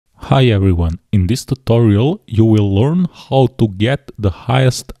Hi everyone, in this tutorial you will learn how to get the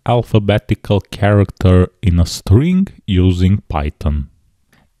highest alphabetical character in a string using Python.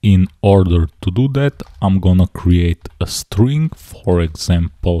 In order to do that, I'm gonna create a string. For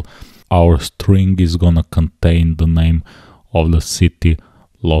example, our string is gonna contain the name of the city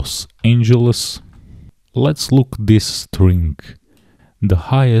Los Angeles. Let's look this string.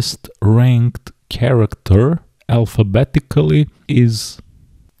 The highest ranked character alphabetically is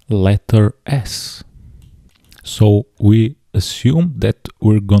letter S. So we assume that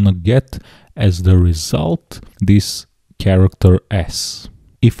we're gonna get as the result this character S.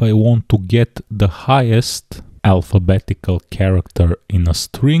 If I want to get the highest alphabetical character in a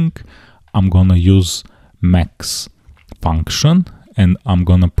string, I'm gonna use max function and I'm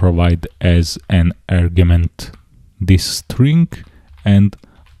gonna provide as an argument this string and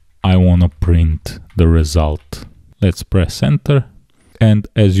I wanna print the result. Let's press enter. And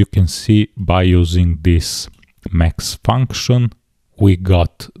as you can see, by using this max function, we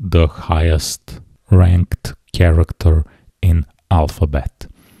got the highest ranked character in alphabet.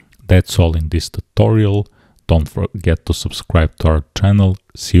 That's all in this tutorial. Don't forget to subscribe to our channel.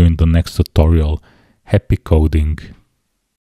 See you in the next tutorial. Happy coding!